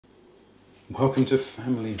Welcome to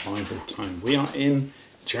Family Bible Time. We are in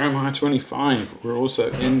Jeremiah 25. We're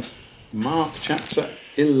also in Mark chapter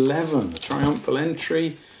 11, the triumphal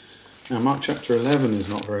entry. Now, Mark chapter 11 is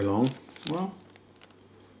not very long. Well,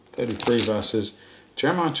 33 verses.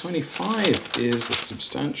 Jeremiah 25 is a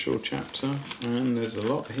substantial chapter, and there's a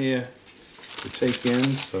lot here to take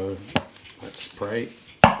in. So let's pray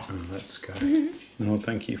and let's go. Lord,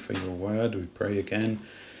 thank you for your word. We pray again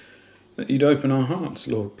that you'd open our hearts,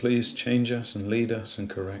 Lord. Please change us and lead us and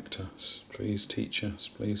correct us. Please teach us.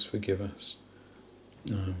 Please forgive us.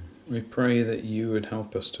 We pray that you would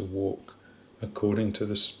help us to walk according to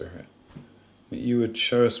the Spirit. That you would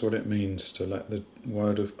show us what it means to let the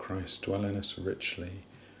word of Christ dwell in us richly.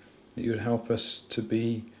 That you would help us to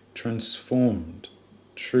be transformed,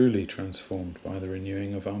 truly transformed by the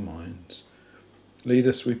renewing of our minds. Lead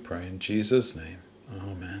us, we pray, in Jesus' name.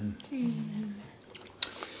 Amen. Amen.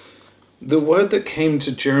 The word that came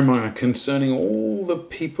to Jeremiah concerning all the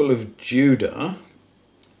people of Judah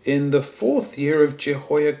in the 4th year of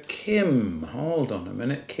Jehoiakim. Hold on a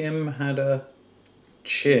minute. Kim had a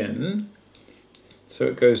chin. So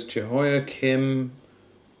it goes Jehoiakim,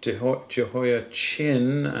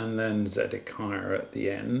 Jehoiachin, and then Zedekiah at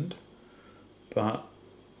the end. But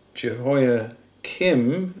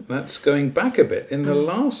Jehoiakim, that's going back a bit. In the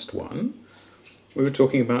last one, we were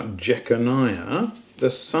talking about Jeconiah,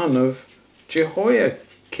 the son of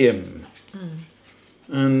Jehoiakim.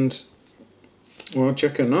 And, well,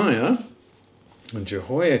 Jeconiah and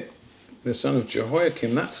the son of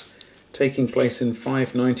Jehoiakim, that's taking place in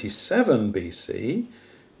 597 BC.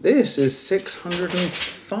 This is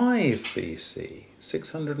 605 BC.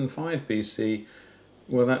 605 BC,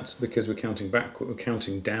 well, that's because we're counting back, we're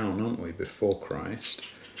counting down, aren't we, before Christ.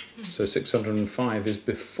 So 605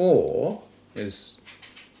 is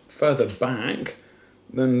further back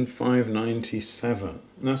than 597.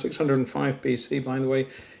 Now 605 BC, by the way,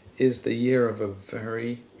 is the year of a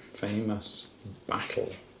very famous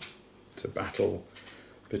battle. It's a battle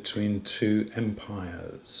between two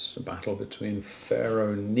empires. A battle between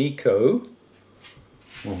Pharaoh Necho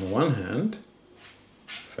on the one hand.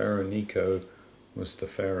 Pharaoh Necho was the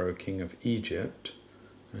Pharaoh king of Egypt,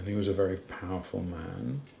 and he was a very powerful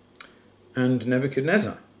man. And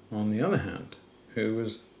Nebuchadnezzar on the other hand, who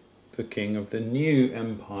was the king of the new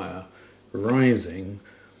empire rising,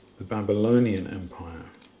 the Babylonian Empire.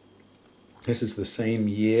 This is the same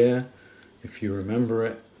year, if you remember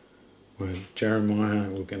it, where Jeremiah,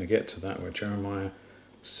 we're going to get to that, where Jeremiah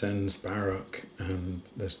sends Baruch and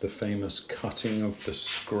there's the famous cutting of the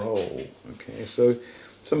scroll. Okay, so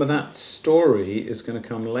some of that story is going to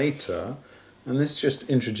come later. And this just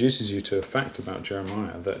introduces you to a fact about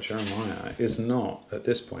Jeremiah, that Jeremiah is not, at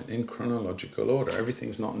this point, in chronological order.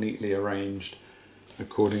 Everything's not neatly arranged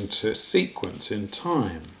according to sequence in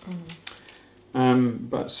time.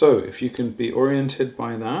 But so, if you can be oriented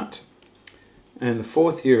by that, in the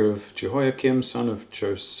 4th year of Jehoiakim, son of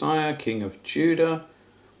Josiah, king of Judah,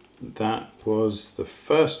 that was the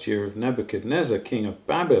 1st year of Nebuchadnezzar, king of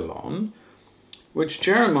Babylon, which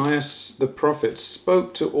Jeremiah the prophet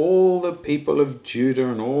spoke to all the people of Judah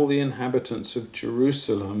and all the inhabitants of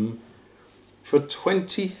Jerusalem for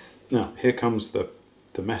 20... Now, here comes the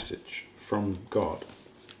message from God.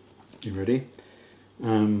 You ready?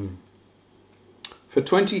 For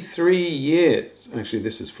 23 years... Actually,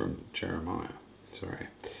 this is from Jeremiah. Sorry.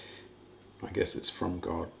 I guess it's from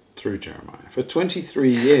God through Jeremiah. For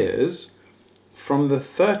 23 years, from the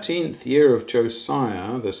 13th year of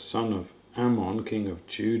Josiah, the son of Ammon, king of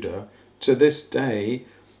Judah, to this day,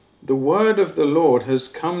 the word of the Lord has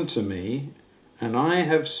come to me, and I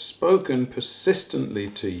have spoken persistently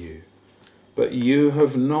to you, but you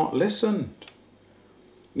have not listened.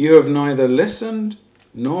 You have neither listened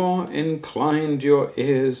nor inclined your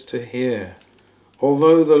ears to hear,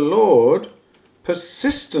 although the Lord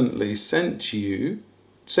persistently sent to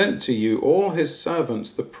you all his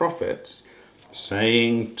servants, the prophets,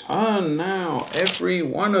 saying, turn now every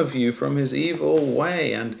one of you from his evil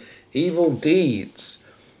way and evil deeds,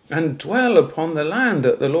 and dwell upon the land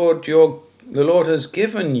that the Lord has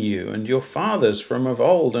given you and your fathers from of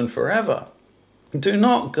old and forever. Do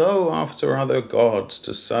not go after other gods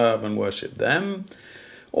to serve and worship them,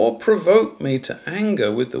 or provoke me to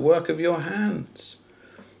anger with the work of your hands.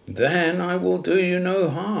 Then I will do you no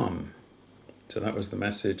harm. So that was the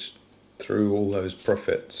message through all those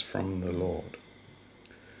prophets from the Lord.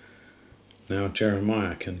 Now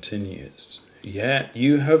Jeremiah continues, yet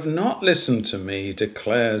you have not listened to me,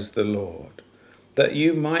 declares the Lord, that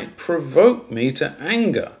you might provoke me to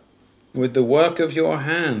anger with the work of your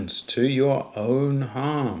hands to your own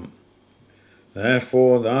harm.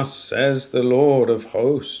 Therefore thus says the Lord of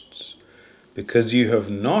hosts, Because you have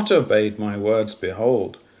not obeyed my words,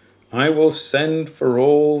 behold, I will send for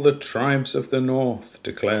all the tribes of the north,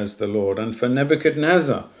 declares the Lord, and for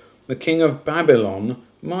Nebuchadnezzar, the king of Babylon,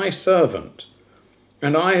 my servant.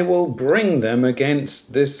 And I will bring them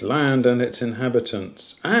against this land and its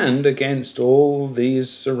inhabitants, and against all these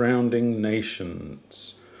surrounding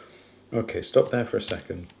nations. Okay, stop there for a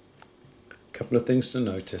second. A couple of things to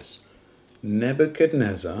notice.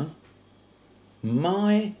 Nebuchadnezzar,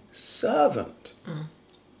 my servant.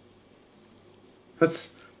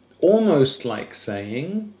 That's almost like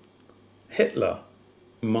saying Hitler,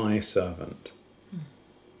 my servant.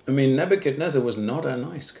 I mean, Nebuchadnezzar was not a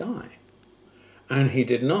nice guy. And he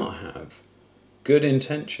did not have good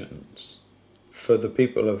intentions for the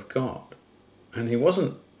people of God. And he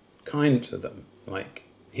wasn't kind to them. Like,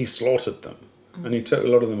 he slaughtered them. And he took a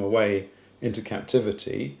lot of them away into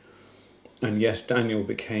captivity. And yes, Daniel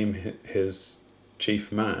became his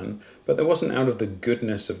chief man. But that wasn't out of the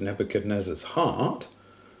goodness of Nebuchadnezzar's heart.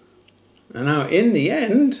 And now, in the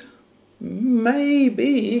end,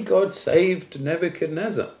 maybe God saved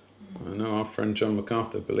Nebuchadnezzar. I know our friend John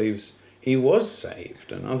MacArthur believes he was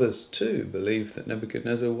saved, and others too believe that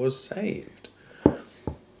Nebuchadnezzar was saved.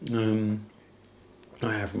 I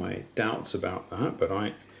have my doubts about that, but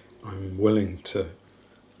I'm willing to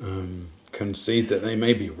concede that they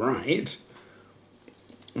may be right.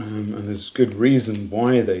 And there's good reason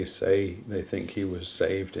why they say they think he was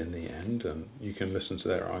saved in the end, and you can listen to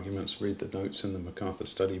their arguments, read the notes in the MacArthur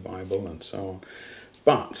Study Bible, and so on.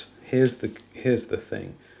 But here's the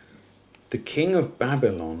thing. The king of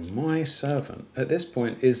Babylon, my servant, at this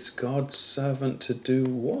point is God's servant to do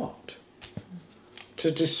what?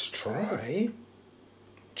 To destroy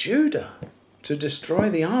Judah, to destroy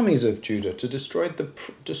the armies of Judah, to destroy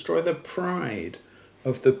the pride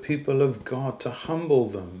of the people of God, to humble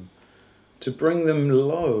them, to bring them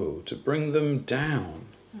low, to bring them down,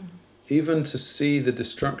 even to see the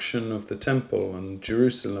destruction of the temple and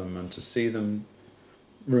Jerusalem and to see them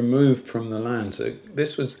removed from the land. So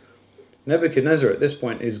this was Nebuchadnezzar at this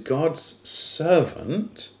point is God's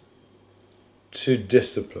servant to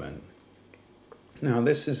discipline. Now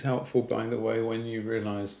this is helpful, by the way, when you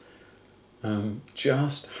realize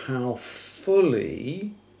just how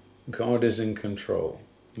fully God is in control.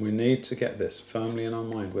 We need to get this firmly in our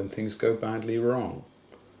mind. When things go badly wrong,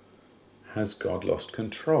 has God lost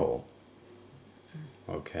control?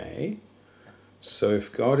 Okay. So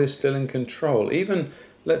if God is still in control, even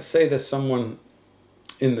let's say there's someone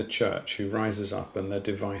in the church who rises up and they're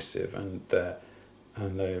divisive and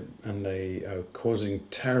they are causing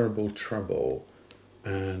terrible trouble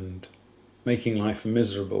and making life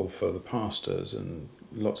miserable for the pastors and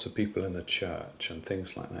lots of people in the church and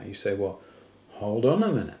things like that. You say, well, hold on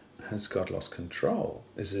a minute. Has God lost control?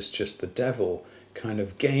 Is this just the devil kind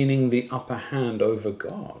of gaining the upper hand over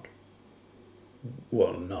God?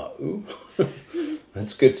 Well, no.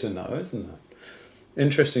 That's good to know, isn't it?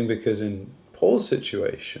 Interesting, because in Paul's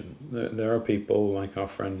situation, there are people like our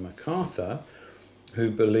friend MacArthur who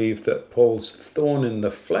believe that Paul's thorn in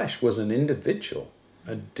the flesh was an individual,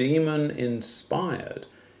 a demon-inspired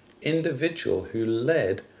individual who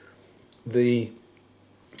led the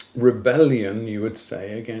rebellion, you would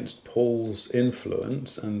say, against Paul's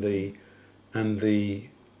influence and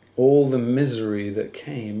all the misery that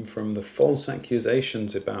came from the false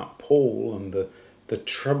accusations about Paul and the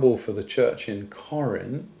trouble for the church in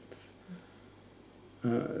Corinth.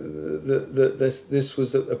 This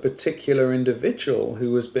was a particular individual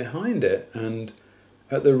who was behind it and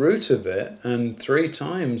at the root of it, and 3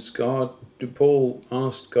 times Paul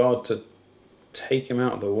asked God to take him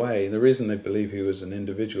out of the way. The reason they believe he was an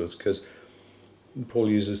individual is because Paul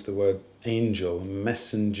uses the word angel,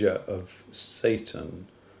 messenger of Satan.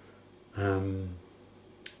 And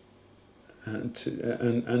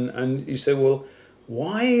you say, well,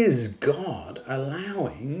 why is God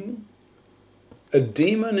allowing a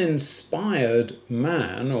demon-inspired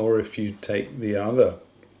man, or if you take the other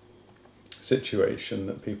situation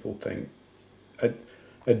that people think,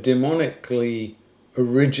 a demonically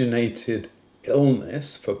originated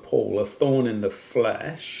illness for Paul, a thorn in the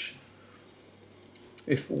flesh?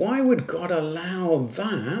 Why would God allow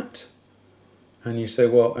that? And you say,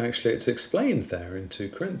 well, actually it's explained there in 2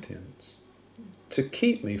 Corinthians. To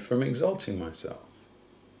keep me from exalting myself.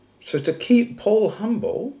 So to keep Paul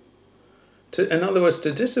humble, in other words,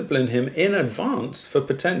 to discipline him in advance for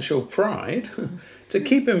potential pride, to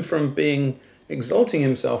keep him from exalting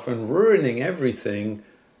himself and ruining everything,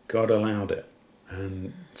 God allowed it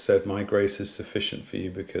and said, my grace is sufficient for you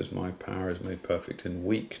because my power is made perfect in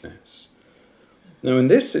weakness. Now in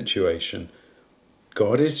this situation,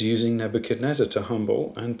 God is using Nebuchadnezzar to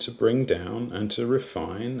humble and to bring down and to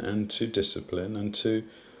refine and to discipline and to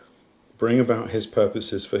bring about his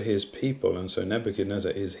purposes for his people. And so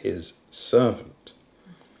Nebuchadnezzar is his servant.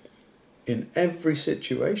 In every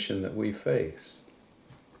situation that we face,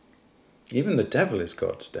 even the devil is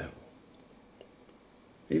God's devil.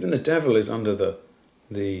 Even the devil is under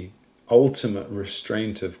the ultimate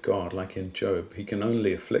restraint of God, like in Job. He can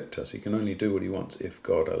only afflict us. He can only do what he wants if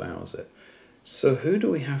God allows it. So who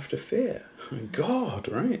do we have to fear? God,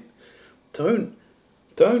 right? Don't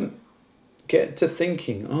get to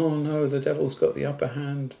thinking, oh no, the devil's got the upper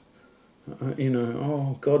hand.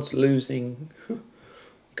 Oh, God's losing.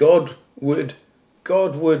 God would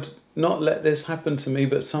not let this happen to me,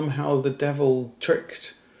 but somehow the devil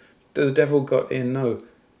got in. No.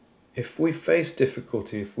 If we face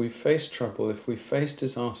difficulty, if we face trouble, if we face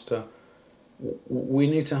disaster, we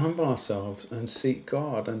need to humble ourselves and seek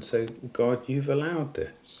God and say, God, you've allowed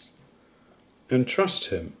this. And trust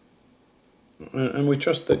him. And we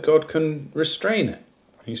trust that God can restrain it.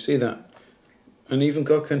 You see that. And even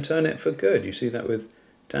God can turn it for good. You see that with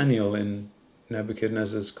Daniel in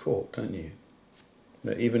Nebuchadnezzar's court, don't you?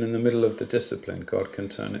 That even in the middle of the discipline, God can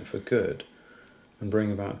turn it for good and bring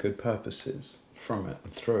about good purposes from it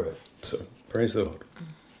and through it. So, praise the Lord.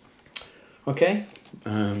 Okay.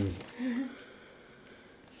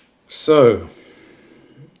 So,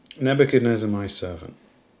 Nebuchadnezzar, my servant,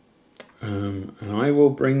 and I will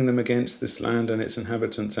bring them against this land and its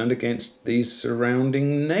inhabitants and against these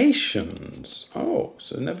surrounding nations. Oh,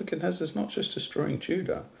 so Nebuchadnezzar's not just destroying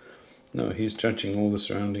Judah. No, he's judging all the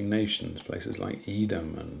surrounding nations, places like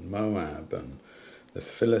Edom and Moab and the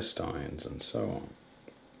Philistines and so on.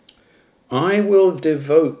 I will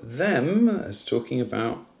devote them, as talking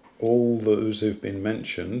about all those who've been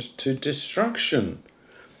mentioned, to destruction,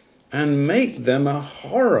 and make them a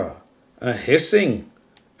horror, a hissing,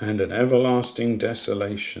 and an everlasting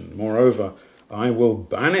desolation. Moreover, I will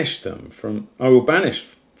banish from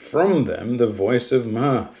them the voice of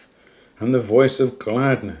mirth, and the voice of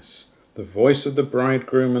gladness, the voice of the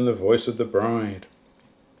bridegroom and the voice of the bride,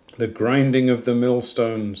 the grinding of the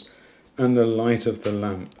millstones, and the light of the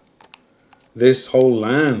lamp. This whole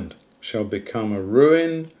land shall become a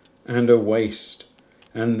ruin and a waste,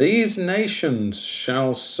 and these nations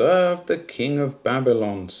shall serve the king of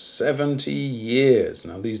Babylon 70 years.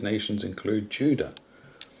 Now these nations include Judah.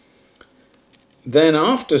 Then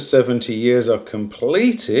after 70 years are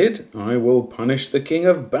completed, I will punish the king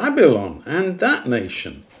of Babylon and that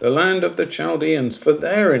nation, the land of the Chaldeans, for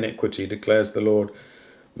their iniquity, declares the Lord,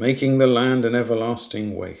 making the land an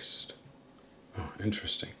everlasting waste. Oh,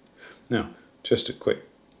 interesting. Now, just a quick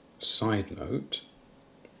side note.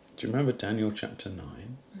 Do you remember Daniel chapter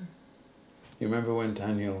 9? You remember when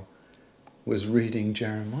Daniel was reading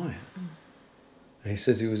Jeremiah? And he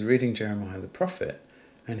says he was reading Jeremiah the prophet,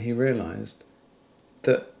 and he realized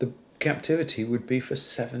that the captivity would be for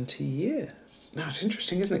 70 years. Now, it's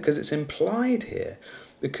interesting, isn't it? Because it's implied here.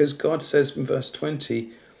 Because God says in verse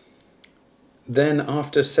 20, then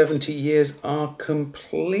after 70 years are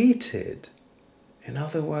completed. In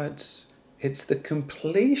other words, it's the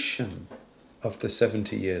completion of the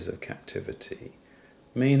 70 years of captivity.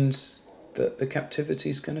 Means that the captivity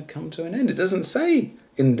is going to come to an end. It doesn't say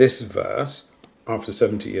in this verse, after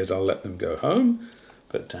 70 years I'll let them go home.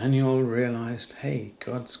 But Daniel realized, hey,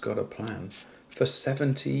 God's got a plan for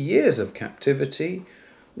 70 years of captivity.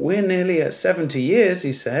 We're nearly at 70 years,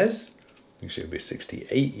 he says. Actually, it'll be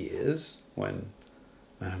 68 years when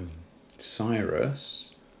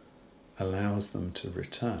Cyrus allows them to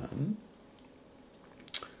return.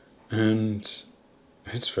 And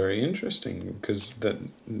it's very interesting because that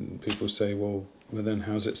people say, well, then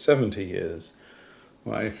how's it 70 years?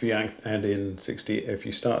 Well, if you add in 60, if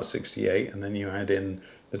you start at 68 and then you add in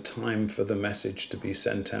the time for the message to be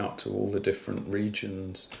sent out to all the different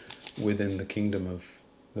regions within the kingdom of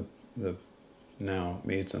the now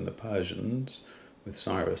Medes and the Persians, with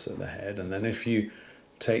Cyrus at the head, and then if you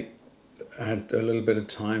add a little bit of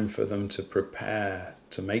time for them to prepare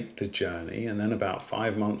to make the journey, and then about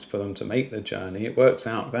 5 months for them to make the journey, it works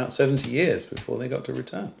out about 70 years before they got to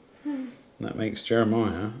return. That makes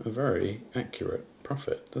Jeremiah a very accurate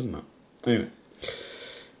prophet, doesn't it? Anyway,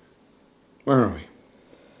 where are we?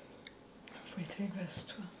 Halfway through verse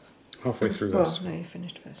 12. Halfway through verse 12. Well, no, you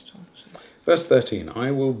finished verse 12. So. Verse 13, I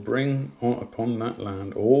will bring upon that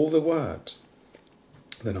land all the words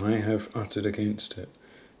that I have uttered against it,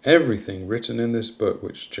 everything written in this book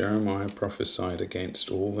which Jeremiah prophesied against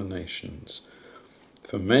all the nations.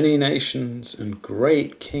 For many nations and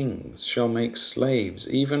great kings shall make slaves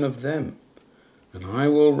even of them, and I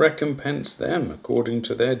will recompense them according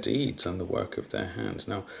to their deeds and the work of their hands.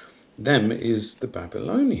 Now, them is the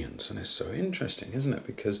Babylonians, and it's so interesting, isn't it?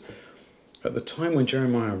 Because at the time when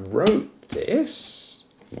Jeremiah wrote this,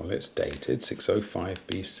 well, it's dated 605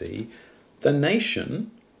 BC, the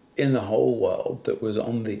nation in the whole world that was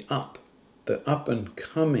on the up and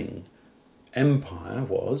coming empire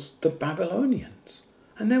was the Babylonians,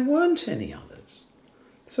 and there weren't any others.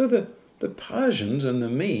 So the Persians and the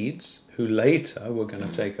Medes, who later were going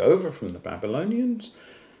to take over from the Babylonians,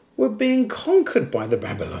 were being conquered by the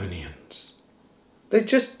Babylonians. They'd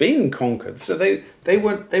just been conquered, so they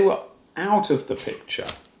were out of the picture,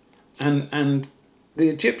 and the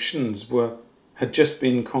Egyptians had just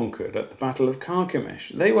been conquered at the Battle of Carchemish.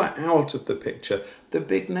 They were out of the picture. The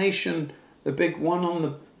big nation, the big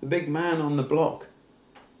man on the block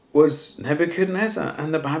was Nebuchadnezzar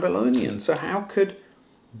and the Babylonians. So how could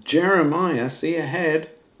Jeremiah see ahead?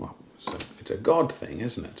 Well, so it's a God thing,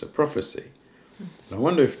 isn't it? It's a prophecy. And I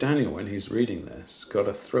wonder if Daniel, when he's reading this, got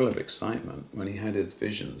a thrill of excitement when he had his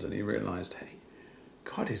visions and he realized, hey,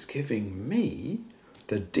 God is giving me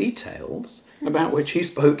the details about which he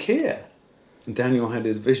spoke here. And Daniel had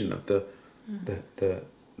his vision of the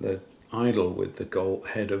idol with the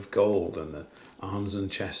head of gold and the arms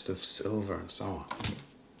and chest of silver and so on.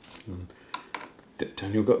 And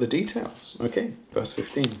Daniel got the details. Okay, verse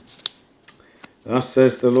 15. Thus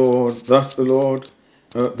says the Lord,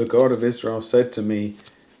 the God of Israel said to me,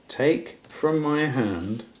 take from my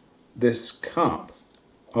hand this cup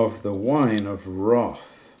of the wine of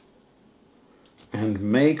wrath, and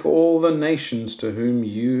make all the nations to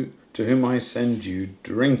whom I send you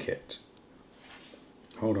drink it.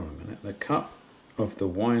 Hold on a minute. The cup of the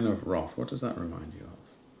wine of wrath. What does that remind you of?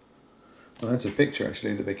 Well, that's a picture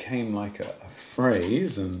actually that became like a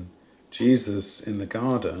phrase, and Jesus in the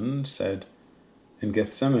garden said, in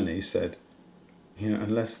Gethsemane said,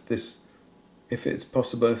 if it's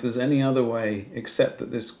possible, if there's any other way except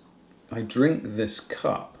that I drink this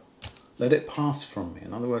cup, let it pass from me.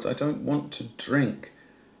 In other words, I don't want to drink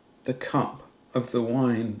the cup of the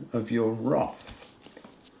wine of your wrath.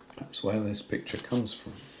 That's where this picture comes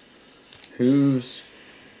from.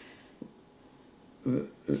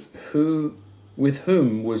 With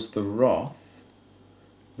whom was the wrath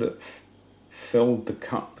that filled the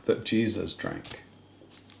cup that Jesus drank?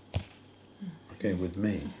 Okay, with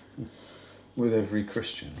me, with every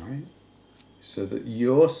Christian, right? So that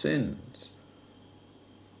your sins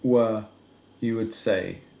were, you would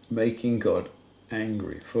say, making God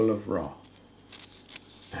angry, full of wrath.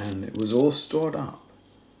 And it was all stored up.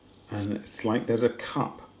 And it's like there's a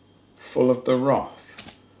cup full of the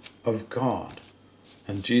wrath of God.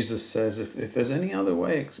 And Jesus says, if there's any other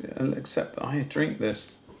way except that I drink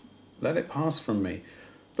this, let it pass from me.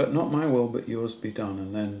 But not my will, but yours be done.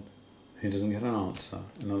 And then he doesn't get an answer.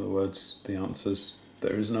 In other words, the answer's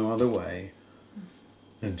there is no other way.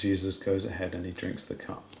 And Jesus goes ahead and he drinks the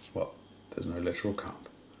cup. Well, there's no literal cup.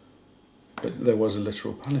 But there was a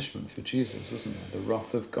literal punishment for Jesus, wasn't there? The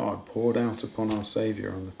wrath of God poured out upon our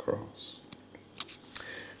Saviour on the cross.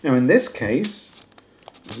 Now in this case,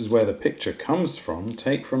 this is where the picture comes from.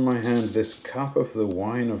 Take from my hand this cup of the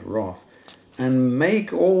wine of wrath, and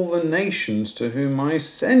make all the nations to whom I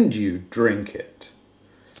send you drink it.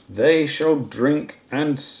 They shall drink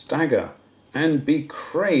and stagger, and be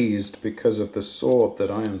crazed because of the sword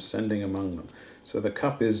that I am sending among them. So the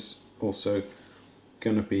cup is also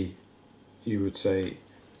going to be, you would say,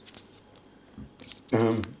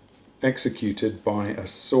 executed by a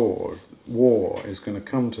sword. War is going to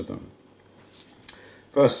come to them.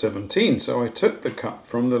 Verse 17, so I took the cup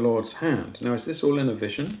from the Lord's hand. Now, is this all in a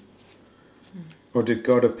vision? Or did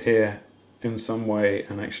God appear in some way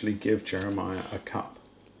and actually give Jeremiah a cup?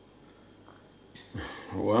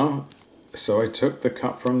 Well, so I took the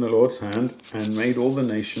cup from the Lord's hand and made all the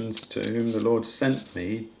nations to whom the Lord sent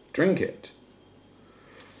me drink it.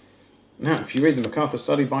 Now, if you read the MacArthur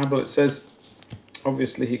Study Bible, it says,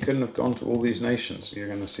 obviously he couldn't have gone to all these nations. You're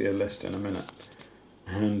going to see a list in a minute.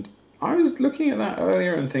 And I was looking at that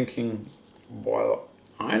earlier and thinking, well,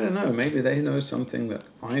 I don't know, maybe they know something that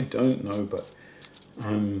I don't know, but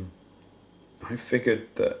I figured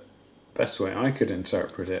that the best way I could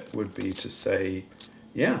interpret it would be to say,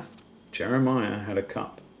 yeah, Jeremiah had a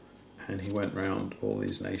cup and he went round all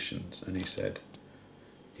these nations and he said,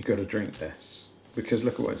 you got to drink this. Because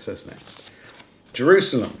look at what it says next.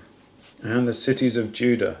 Jerusalem and the cities of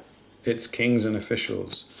Judah, its kings and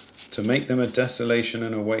officials, to make them a desolation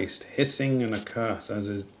and a waste, hissing and a curse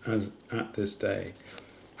as at this day.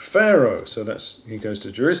 Pharaoh, so he goes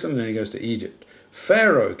to Jerusalem, then he goes to Egypt.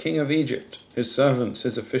 Pharaoh, king of Egypt, his servants,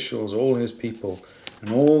 his officials, all his people,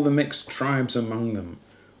 and all the mixed tribes among them,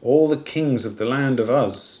 all the kings of the land of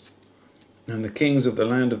Uz, and the kings of the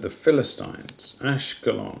land of the Philistines,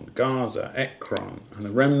 Ashkelon, Gaza, Ekron, and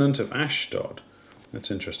the remnant of Ashdod. That's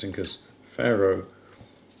interesting because Pharaoh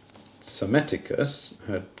Psammetichus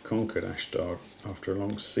had conquered Ashdod after a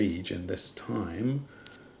long siege in this time,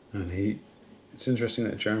 and it's interesting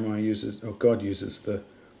that God uses the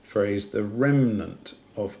phrase the remnant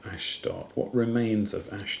of Ashdod, what remains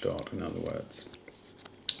of Ashdod, in other words,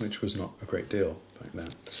 which was not a great deal back then.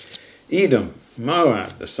 Edom,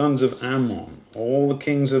 Moab, the sons of Ammon, all the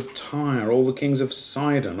kings of Tyre, all the kings of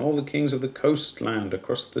Sidon, all the kings of the coastland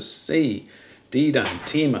across the sea, Dedan,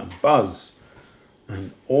 Tema, Buz,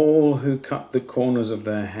 and all who cut the corners of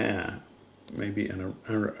their hair, maybe an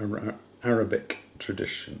Arabic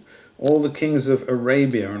tradition, all the kings of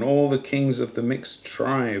Arabia and all the kings of the mixed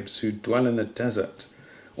tribes who dwell in the desert,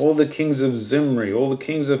 all the kings of Zimri, all the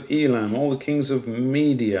kings of Elam, all the kings of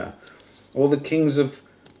Media, all the kings of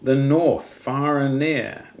the north, far and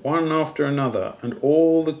near, one after another, and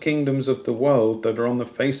all the kingdoms of the world that are on the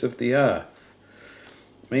face of the earth.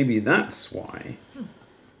 Maybe that's why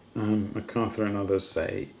MacArthur and others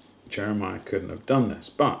say Jeremiah couldn't have done this.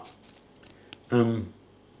 But I'm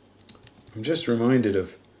just reminded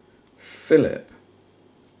of Philip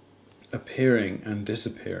appearing and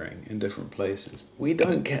disappearing in different places. We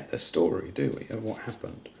don't get the story, do we, of what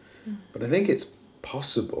happened? But I think it's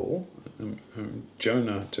possible.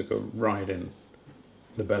 Jonah took a ride in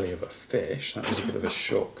the belly of a fish. That was a bit of a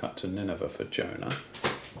shortcut to Nineveh for Jonah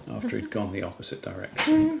after he'd gone the opposite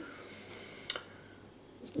direction.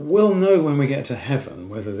 We'll know when we get to heaven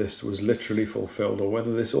whether this was literally fulfilled or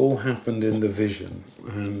whether this all happened in the vision,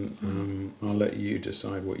 and I'll let you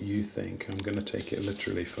decide what you think. I'm going to take it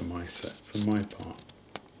literally for my part,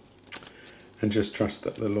 and just trust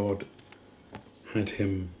that the Lord had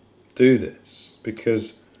him do this,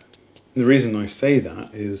 because the reason I say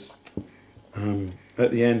that is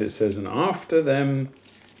at the end it says, and after them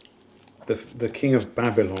the king of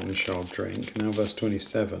Babylon shall drink. Now verse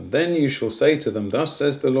 27. Then you shall say to them, thus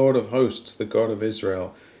says the Lord of hosts, the God of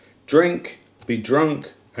Israel, drink, be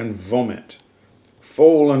drunk, and vomit.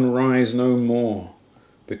 Fall and rise no more,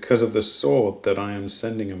 because of the sword that I am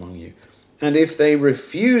sending among you. And if they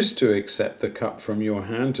refuse to accept the cup from your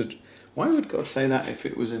hand, why would God say that if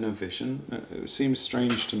it was in a vision? It seems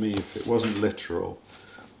strange to me if it wasn't literal,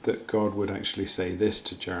 that God would actually say this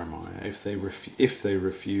to Jeremiah, if they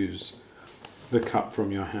refuse the cup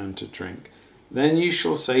from your hand to drink. Then you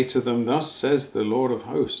shall say to them, thus says the Lord of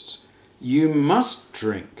hosts, you must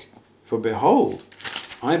drink, for behold,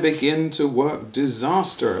 I begin to work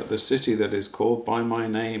disaster at the city that is called by my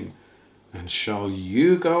name. And shall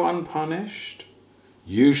you go unpunished?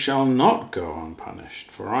 You shall not go unpunished,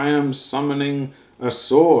 for I am summoning a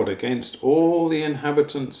sword against all the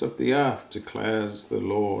inhabitants of the earth, declares the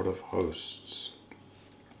Lord of hosts.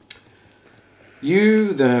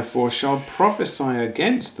 You therefore shall prophesy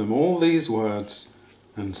against them all these words,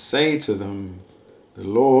 and say to them, the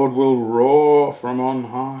Lord will roar from on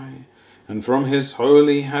high, and from his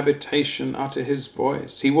holy habitation utter his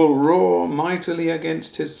voice. He will roar mightily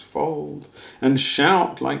against his fold, and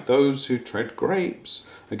shout like those who tread grapes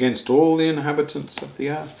against all the inhabitants of the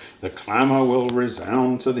earth. The clamour will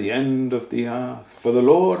resound to the end of the earth, for the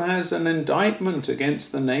Lord has an indictment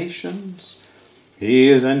against the nations. He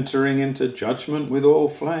is entering into judgment with all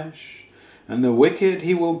flesh, and the wicked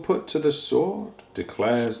he will put to the sword,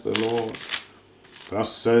 declares the Lord.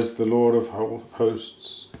 Thus says the Lord of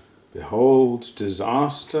hosts, behold,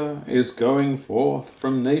 disaster is going forth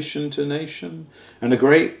from nation to nation, and a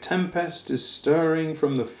great tempest is stirring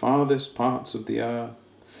from the farthest parts of the earth.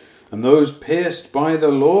 And those pierced by the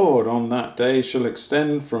Lord on that day shall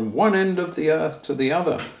extend from one end of the earth to the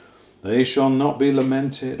other. They shall not be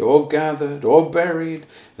lamented, or gathered, or buried.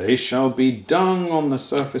 They shall be dung on the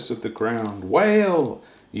surface of the ground. Wail,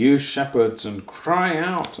 you shepherds, and cry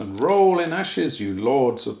out, and roll in ashes, you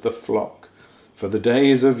lords of the flock. For the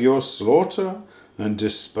days of your slaughter and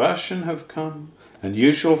dispersion have come, and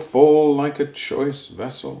you shall fall like a choice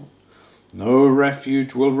vessel. No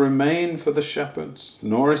refuge will remain for the shepherds,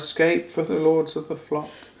 nor escape for the lords of the flock.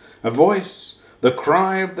 A voice, the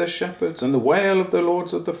cry of the shepherds, and the wail of the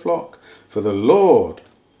lords of the flock. For the Lord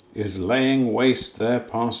is laying waste their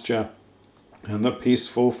pasture, and the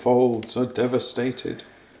peaceful folds are devastated,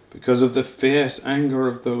 because of the fierce anger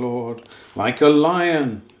of the Lord. Like a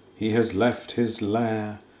lion he has left his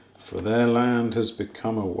lair, for their land has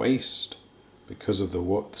become a waste, because of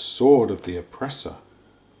the sword of the oppressor,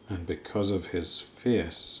 and because of his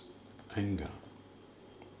fierce anger.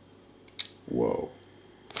 Whoa.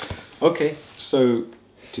 Okay, so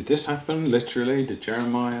Did this happen literally? Did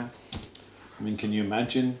Jeremiah? I mean, can you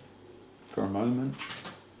imagine for a moment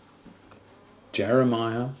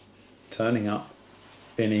Jeremiah turning up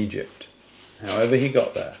in Egypt, however he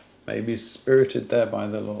got there, maybe spirited there by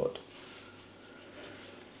the Lord,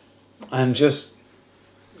 and just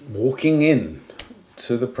walking in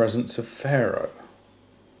to the presence of Pharaoh.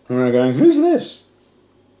 And they're going, who's this?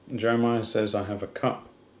 And Jeremiah says, I have a cup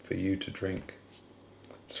for you to drink.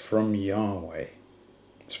 It's from Yahweh.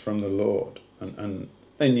 It's from the Lord. And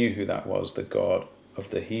they knew who that was, the God of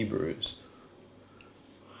the Hebrews.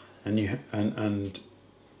 And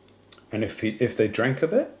if they drank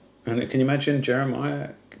of it, and can you imagine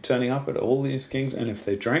Jeremiah turning up at all these kings, and if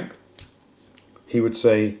they drank, he would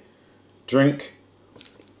say, drink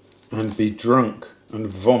and be drunk and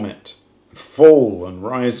vomit, fall and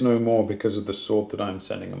rise no more because of the sword that I am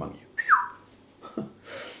sending among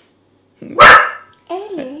you.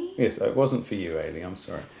 Ellie? Yes, it wasn't for you, Ailey, I'm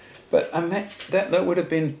sorry. But that would have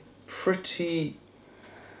been pretty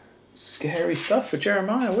scary stuff for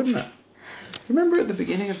Jeremiah, wouldn't it? Remember at the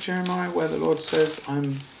beginning of Jeremiah where the Lord says,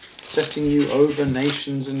 I'm setting you over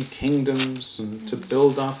nations and kingdoms, and to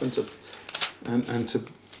build up and to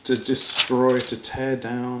destroy, to tear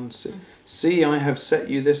down. See, I have set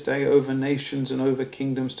you this day over nations and over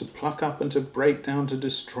kingdoms, to pluck up and to break down, to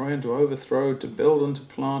destroy and to overthrow, to build and to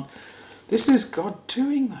plant. This is God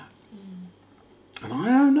doing that. And I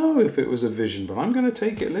don't know if it was a vision, but I'm going to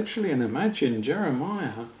take it literally and imagine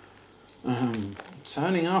Jeremiah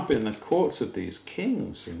turning up in the courts of these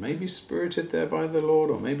kings, and maybe spirited there by the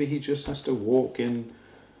Lord, or maybe he just has to walk in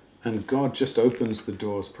and God just opens the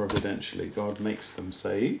doors providentially. God makes them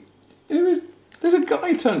say, there's a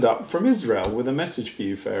guy turned up from Israel with a message for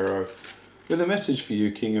you, Pharaoh, with a message for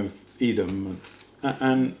you, king of Edom,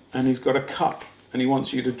 and he's got a cup and he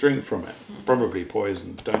wants you to drink from it. Probably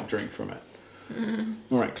poisoned, don't drink from it.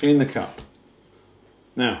 All right, clean the cup.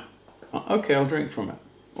 Now, okay, I'll drink from it.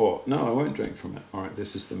 Or, no, I won't drink from it. All right,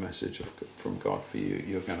 this is the message from God for you.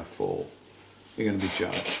 You're going to fall. You're going to be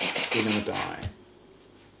judged. You're going to die.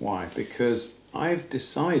 Why? Because I've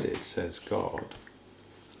decided, says God,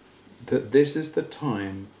 that this is the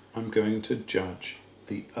time I'm going to judge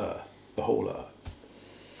the earth, the whole earth.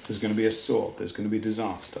 There's going to be a sword. There's going to be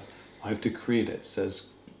disaster. I've decreed it,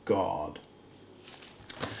 says God.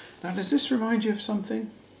 Now, does this remind you of something?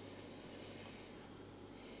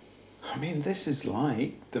 I mean, this is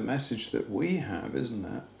like the message that we have, isn't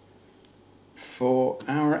it? For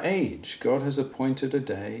our age, God has appointed a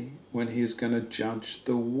day when he is going to judge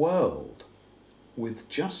the world with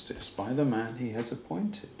justice by the man he has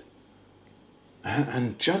appointed.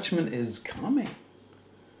 And judgment is coming.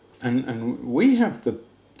 And we have the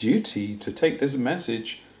duty to take this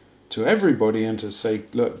message to everybody and to say,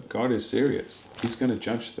 look, God is serious. He's going to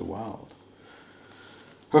judge the world.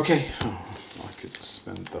 Okay, I could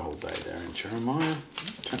spend the whole day there in Jeremiah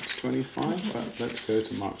chapter 25, but let's go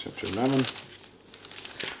to Mark chapter 11.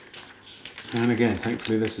 And again,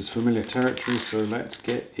 thankfully this is familiar territory, so let's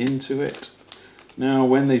get into it. Now,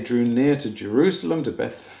 when they drew near to Jerusalem, to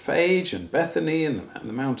Bethphage and Bethany and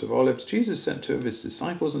the Mount of Olives, Jesus sent two of his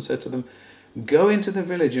disciples and said to them, go into the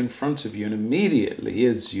village in front of you, and immediately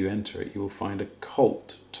as you enter it, you will find a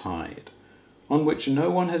colt tied, on which no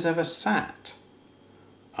one has ever sat.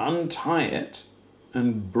 Untie it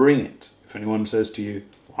and bring it. If anyone says to you,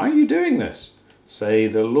 why are you doing this? Say,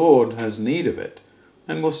 the Lord has need of it,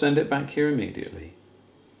 and will send it back here immediately.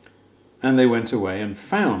 And they went away and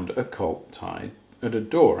found a colt tied at a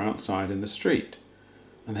door outside in the street.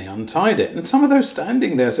 And they untied it. And some of those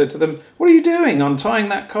standing there said to them, what are you doing, untying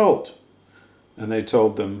that colt? And they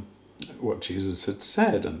told them what Jesus had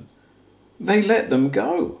said, and they let them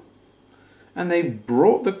go. And they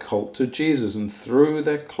brought the colt to Jesus and threw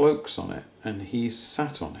their cloaks on it, and he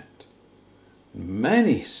sat on it.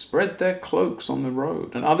 Many spread their cloaks on the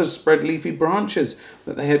road, and others spread leafy branches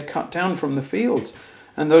that they had cut down from the fields.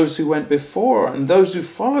 And those who went before and those who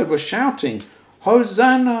followed were shouting,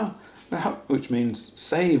 Hosanna, which means,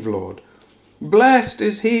 save, Lord. Blessed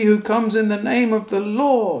is he who comes in the name of the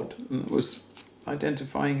Lord. And it was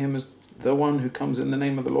identifying him as the one who comes in the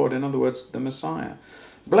name of the Lord, in other words, the Messiah.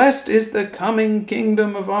 Blessed is the coming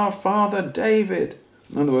kingdom of our father David.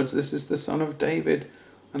 In other words, this is the son of David,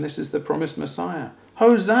 and this is the promised Messiah.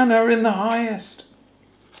 Hosanna in the highest.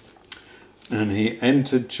 And he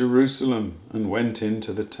entered Jerusalem and went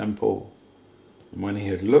into the temple. And when he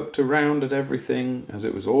had looked around at everything, as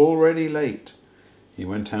it was already late, he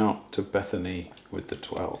went out to Bethany with the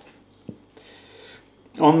 12.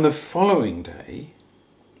 On the following day,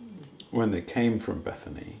 when they came from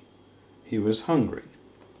Bethany, he was hungry.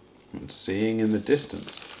 And seeing in the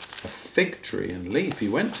distance a fig tree and leaf. He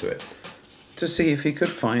went to it to see if he could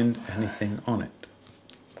find anything on it.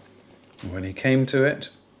 And when he came to it,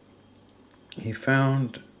 he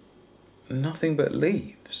found nothing but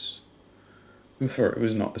leaves, for it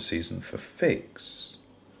was not the season for figs.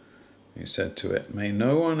 He said to it, "May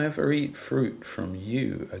no one ever eat fruit from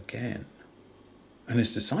you again." And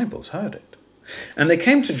his disciples heard it. And they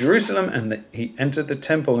came to Jerusalem, and he entered the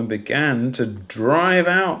temple and began to drive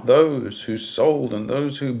out those who sold and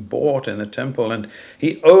those who bought in the temple. And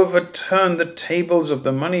he overturned the tables of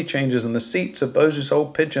the money changers and the seats of those who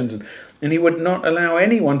sold pigeons. And he would not allow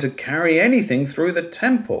anyone to carry anything through the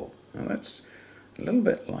temple. Now that's a little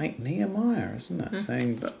bit like Nehemiah, isn't it?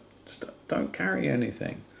 Saying, just don't carry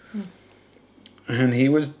anything. And he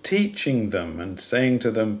was teaching them and saying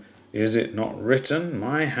to them, "Is it not written,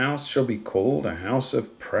 my house shall be called a house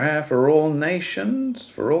of prayer for all nations,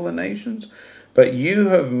 for all the nations? But you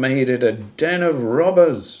have made it a den of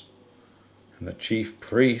robbers." And the chief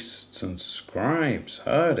priests and scribes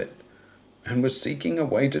heard it and were seeking a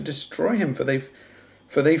way to destroy him, for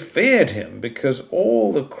they feared him, because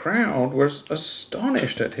all the crowd was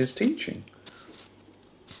astonished at his teaching.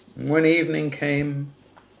 When evening came,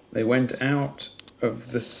 they went out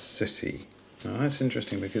of the city. Now that's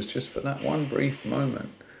interesting, because just for that one brief moment,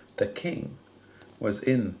 the king was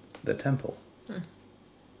in the temple.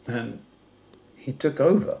 And he took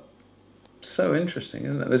over. So interesting,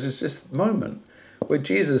 isn't it? There's just this moment where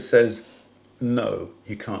Jesus says, "No,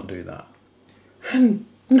 you can't do that." And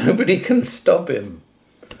nobody can stop him.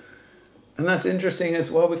 And that's interesting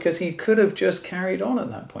as well, because he could have just carried on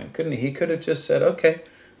at that point, couldn't he? He could have just said, "Okay,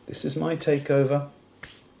 this is my takeover.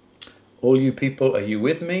 All you people, are you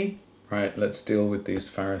with me? Right, let's deal with these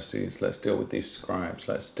Pharisees, let's deal with these scribes,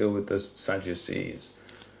 let's deal with the Sadducees."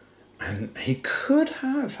 And he could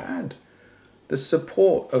have had the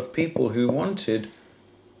support of people who wanted,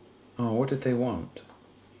 what did they want?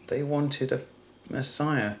 They wanted a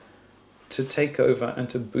Messiah to take over and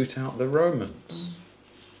to boot out the Romans.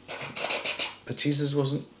 But Jesus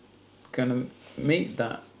wasn't going to meet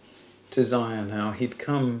that desire now. He'd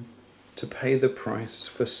come to pay the price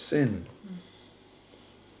for sin.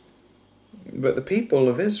 But the people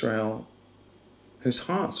of Israel, whose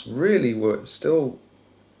hearts really were still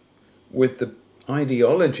with the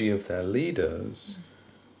ideology of their leaders,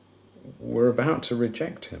 were about to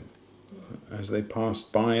reject him. As they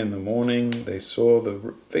passed by in the morning, they saw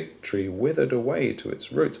the fig tree withered away to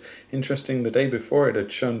its roots. Interesting, the day before it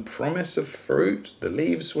had shown promise of fruit. The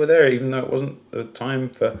leaves were there, even though it wasn't the time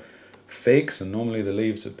for figs, and normally the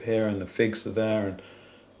leaves appear and the figs are there.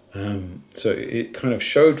 And so it kind of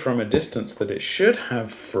showed from a distance that it should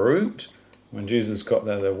have fruit. When Jesus got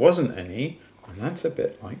there, there wasn't any. And that's a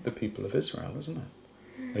bit like the people of Israel, isn't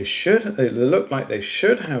it? They looked like they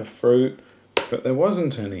should have fruit, but there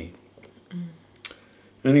wasn't any.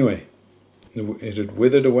 Anyway, it had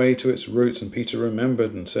withered away to its roots, and Peter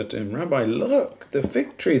remembered and said to him, "Rabbi, look, the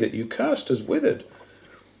fig tree that you cursed has withered."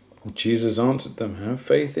 And Jesus answered them, "Have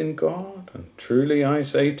faith in God, and truly I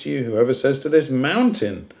say to you, whoever says to this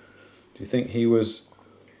mountain," do you think he was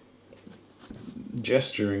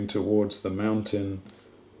gesturing towards the mountain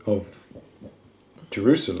of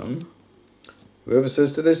Jerusalem? "Whoever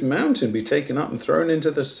says to this mountain, be taken up and thrown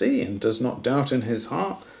into the sea, and does not doubt in his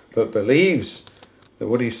heart, but believes that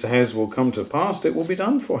what he says will come to pass, it will be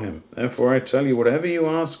done for him. Therefore I tell you, whatever you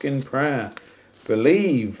ask in prayer,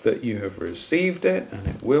 believe that you have received it, and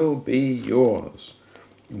it will be yours.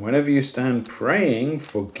 And whenever you stand praying,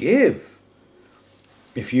 forgive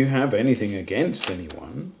if you have anything against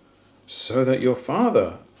anyone, so that your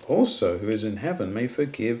Father also, who is in heaven, may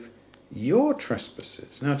forgive your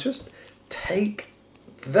trespasses." Now just take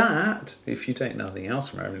that, if you take nothing else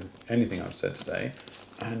from anything I've said today,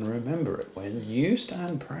 and remember it when you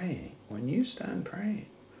stand praying. When I stand praying,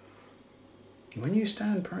 when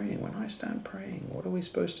I stand praying, what are we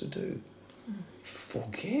supposed to do?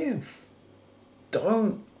 Forgive.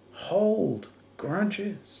 Don't hold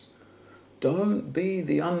grudges. Don't be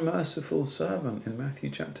the unmerciful servant in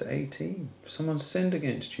Matthew chapter 18. If someone sinned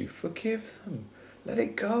against you, forgive them. Let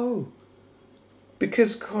it go.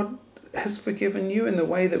 Because God has forgiven you in the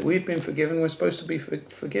way that we've been forgiven. We're supposed to be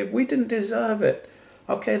forgive. We didn't deserve it.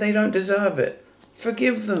 Okay, they don't deserve it.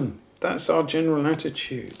 Forgive them. That's our general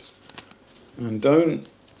attitude. And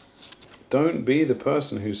don't be the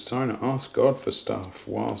person who's trying to ask God for stuff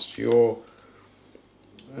whilst you're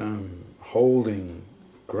holding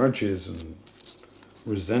grudges and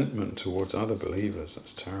resentment towards other believers.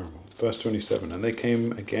 That's terrible. Verse 27, and they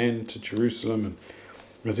came again to Jerusalem, and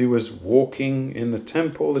as he was walking in the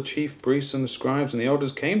temple, the chief priests and the scribes and the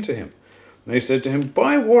elders came to him. They said to him,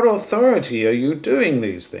 "By what authority are you doing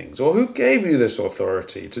these things? Or who gave you this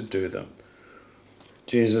authority to do them?"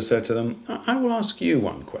 Jesus said to them, "I will ask you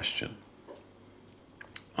one question.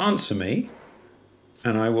 Answer me,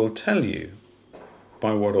 and I will tell you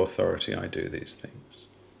by what authority I do these things.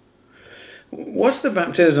 Was the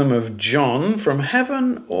baptism of John from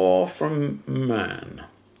heaven or from man?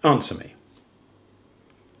 Answer me."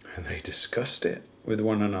 And they discussed it with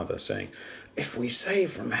one another, saying, "If we say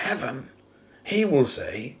from heaven, he will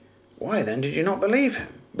say, 'Why then did you not believe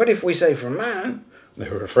him?' But if we say from man," they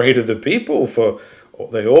were afraid of the people, for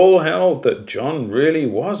they all held that John really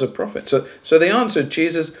was a prophet. So they answered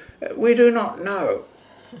Jesus, "We do not know."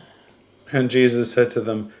 And Jesus said to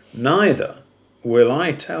them, "Neither will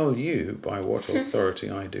I tell you by what authority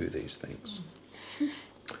I do these things."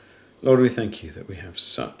 Lord, we thank you that we have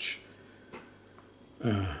such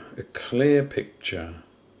a clear picture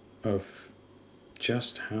of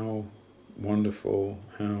just how wonderful,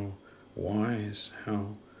 how wise,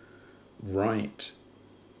 how right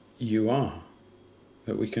you are,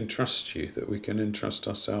 that we can trust you, that we can entrust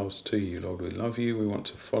ourselves to you. Lord, we love you, we want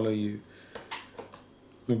to follow you.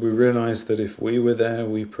 And we realise that if we were there,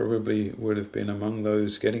 we probably would have been among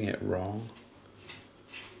those getting it wrong,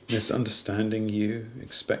 misunderstanding you,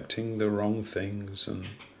 expecting the wrong things, and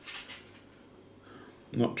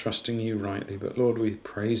not trusting you rightly. But Lord, we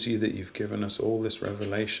praise you that you've given us all this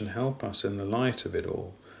revelation. Help us in the light of it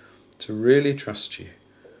all to really trust you,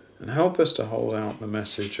 and help us to hold out the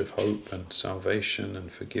message of hope and salvation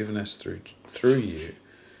and forgiveness through you,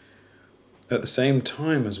 at the same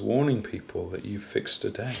time as warning people that you've fixed a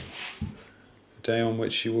day on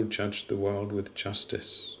which you will judge the world with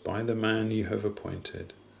justice by the man you have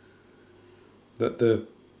appointed, that the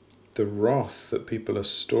wrath that people are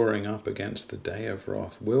storing up against the day of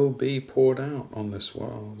wrath will be poured out on this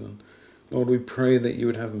world. And Lord, we pray that you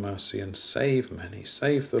would have mercy and save many,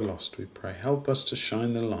 save the lost, we pray. Help us to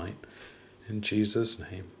shine the light. In Jesus'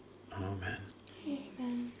 name, amen.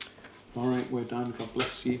 Amen. All right, we're done. God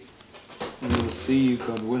bless you. And we'll see you,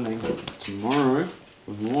 God willing, tomorrow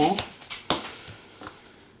for more.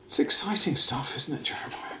 It's exciting stuff, isn't it,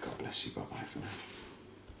 Jeremiah? God bless you. Bye-bye for now.